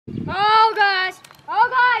Oh gosh! Oh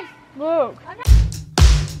gosh! Luke.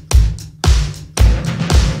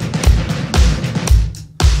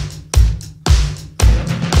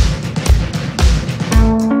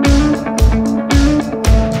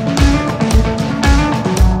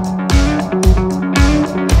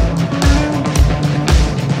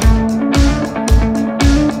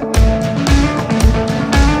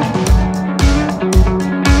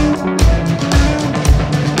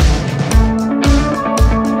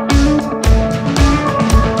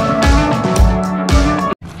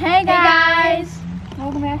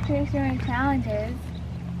 Doing challenges.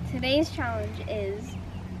 Today's challenge is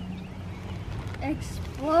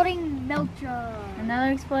exploding milk jug.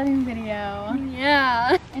 Another exploding video.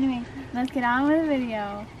 Yeah. Anyway, let's get on with the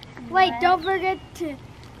video. Wait, don't forget to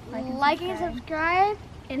like and subscribe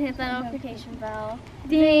and hit the notification bell.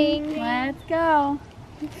 Ding. Let's go.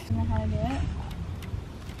 You know how to do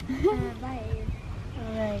it? Bye.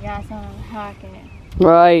 Oh, there you got some on the pocket.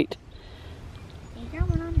 Right. You got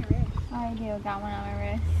one on your wrist. I do, got one on my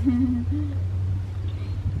wrist.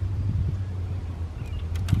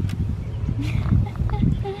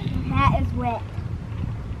 My hat is wet.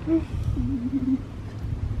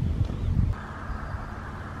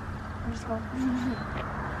 Let's go.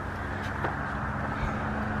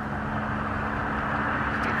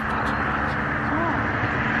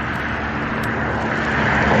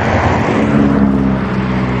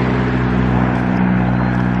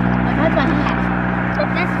 That's my hat.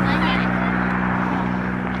 That's my hat.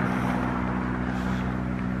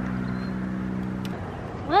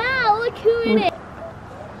 Wow, look who it is.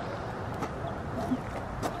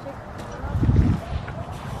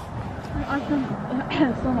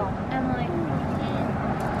 Emily.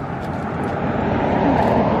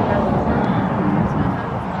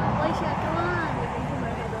 Alicia, come on.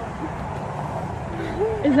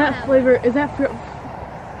 Is that flavor? Is that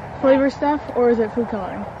flavor stuff or is it food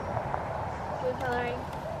coloring? Food coloring.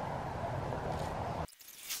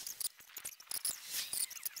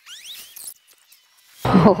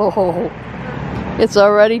 Oh, it's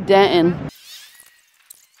already denting.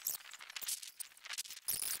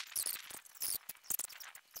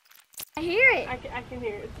 I hear it. I can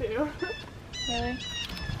hear it too. Really?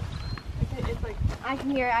 It's like, I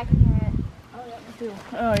can hear it. I can hear it. oh yeah, me too.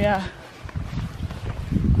 Oh yeah.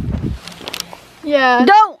 Yeah.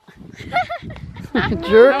 Don't!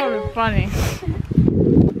 Jerk. That would be funny.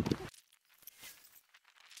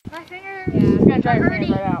 My finger. Yeah, I'm gonna dry your hurting.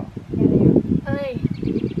 fingers right out. Hey.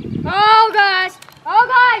 Oh gosh! Oh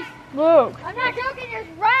gosh! Luke. I'm not joking. There's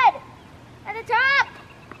red at the top.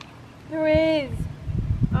 There is.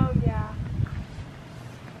 Oh yeah.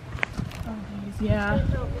 Oh geez, yeah.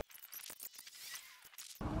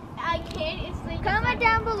 I can't. It's like. Comment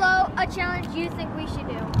down below a challenge you think we should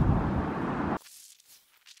do.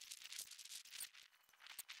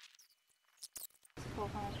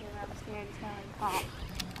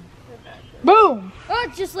 Boom! Oh,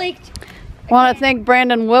 it just leaked. Want to thank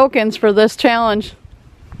Brandon Wilkins for this challenge.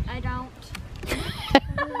 I don't.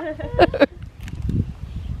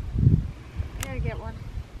 Gotta get one.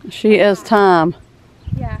 She is Tom.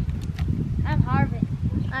 Yeah. I'm Harvey.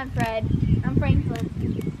 I'm Fred. I'm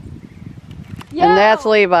Franklin. And that's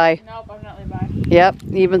Levi. Nope, I'm not Levi. Yep,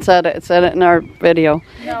 you even said it. Said it in our video.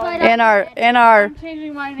 No. In our I'm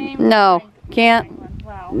changing my name. no, can't.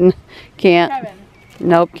 Wow. Can't. Kevin.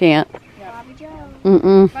 Nope, can't. Bobby Joe.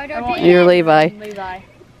 Mm-mm. I won't You're answer Levi. Levi.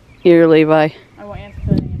 You're Levi. I won't answer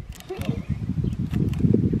the name.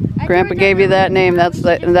 Grandpa gave you that name. That's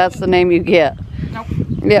the name you get. Nope.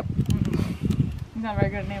 Yep. He's not very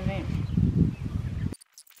good at naming names.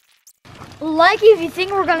 Like if you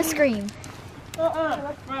think we're gonna scream.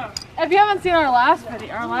 If you haven't seen our last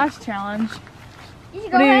video, our last challenge, You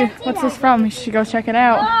should go ahead and see what's that. this from? You should go check it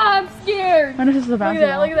out. Oh, I'm scared. What is this about? Look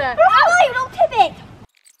at that. Oh, don't tip it.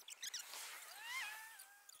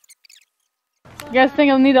 You guys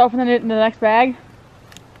think I'll need to open it in the next bag?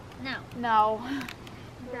 No. No.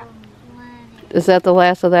 Is that the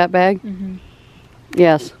last of that bag? Mm-hmm.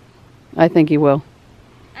 Yes. I think you will.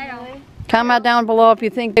 I don't. Comment down below if you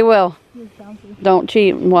think they will. Don't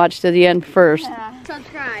cheat and watch to the end first.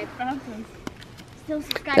 Subscribe. Still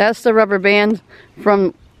subscribe. That's the rubber band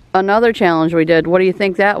from another challenge we did. What do you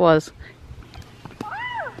think that was? Oh,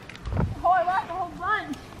 I lost a whole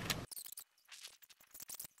bunch.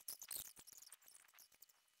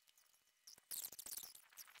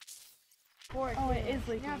 Oh, it is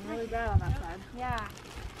leaking really bad on that side. Yeah.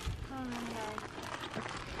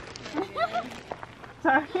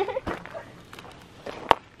 Sorry.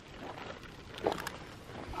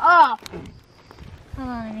 Oh! Hold on,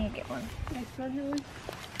 I need to get one.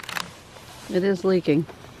 It is leaking.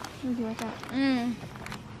 Mm.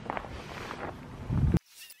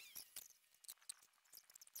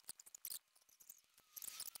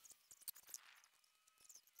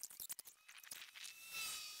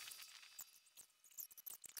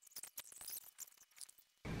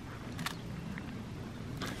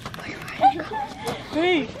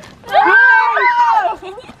 Hey.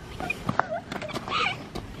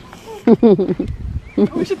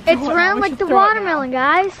 It's round like the watermelon,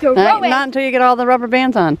 guys. Not until you get all the rubber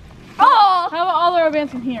bands on. Oh! How about all the rubber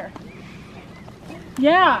bands from here?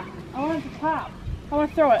 Yeah. I want it to pop. I want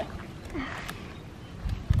to throw it.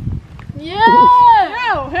 Yeah!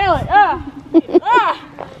 No, Haley. Ah! Ah!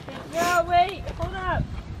 No, wait. Hold up.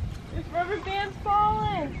 This rubber band's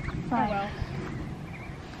falling. Fine. Oh, well.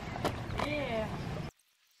 Yeah.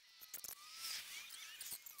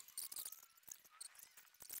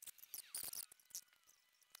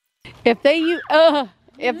 If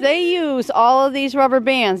they use all of these rubber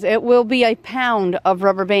bands, it will be a pound of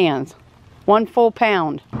rubber bands. 1 full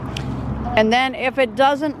pound. And then if it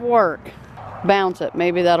doesn't work, bounce it.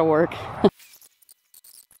 Maybe that'll work.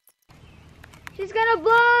 She's gonna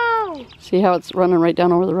blow! See how it's running right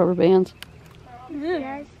down over the rubber bands?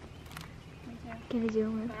 Guys, can you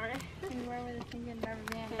zoom in? Sorry.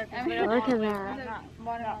 Look at that.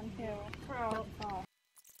 Watermelon too.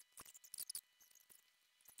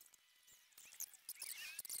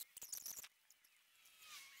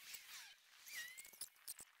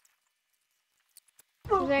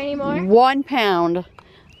 Is there any more? 1 pound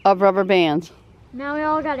of rubber bands. Now we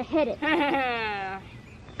all gotta hit it.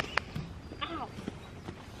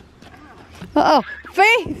 Uh-oh,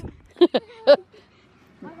 Faith!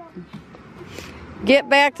 Get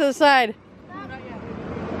back to the side.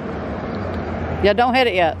 Yeah, don't hit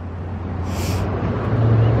it yet.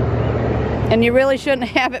 And you really shouldn't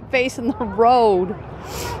have it facing the road.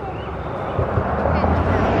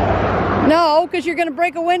 No, because you're going to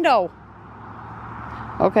break a window.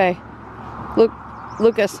 Okay. Look,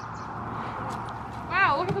 Lucas.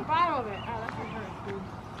 Wow, look at the bottom of it. Oh, that's what hurts, dude.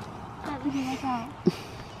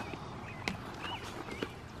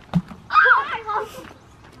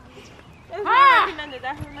 Ah!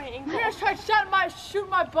 That hurt my ankle. You're gonna try to shoot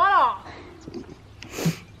my butt off.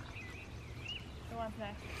 I want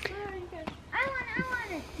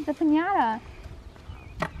it. The pinata.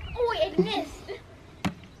 Oh, it missed.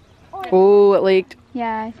 Ooh, it leaked.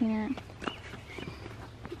 Yeah, I seen it.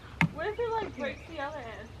 What if it like breaks the other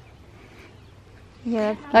end?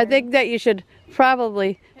 Yeah. I think that you should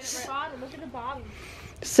probably Hit the bottom. Look at the bottom.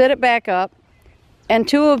 sit it back up, and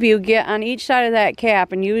 2 of you get on each side of that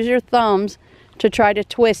cap and use your thumbs to try to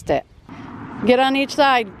twist it. Get on each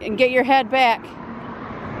side and get your head back.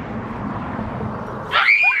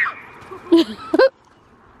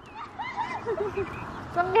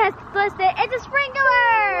 Somebody has to twist it. It's a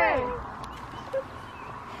sprinkler!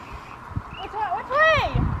 Which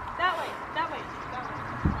way? That way. That way. That way.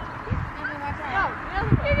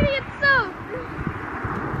 You're gonna get soaked!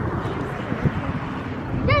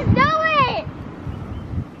 Just do it!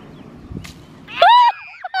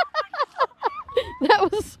 That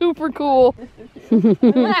was super cool. Look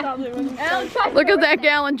at that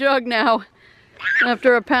gallon jug now,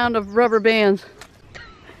 after a pound of rubber bands.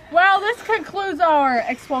 Well, this concludes our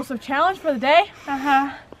explosive challenge for the day.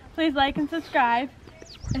 Please like and subscribe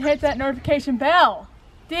and hit that notification bell.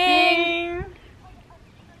 Ding!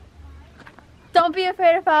 Don't be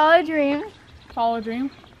afraid to follow a dream. Follow a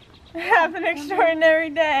dream. Have an extraordinary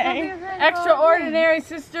day. Extraordinary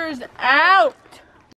Sisters out!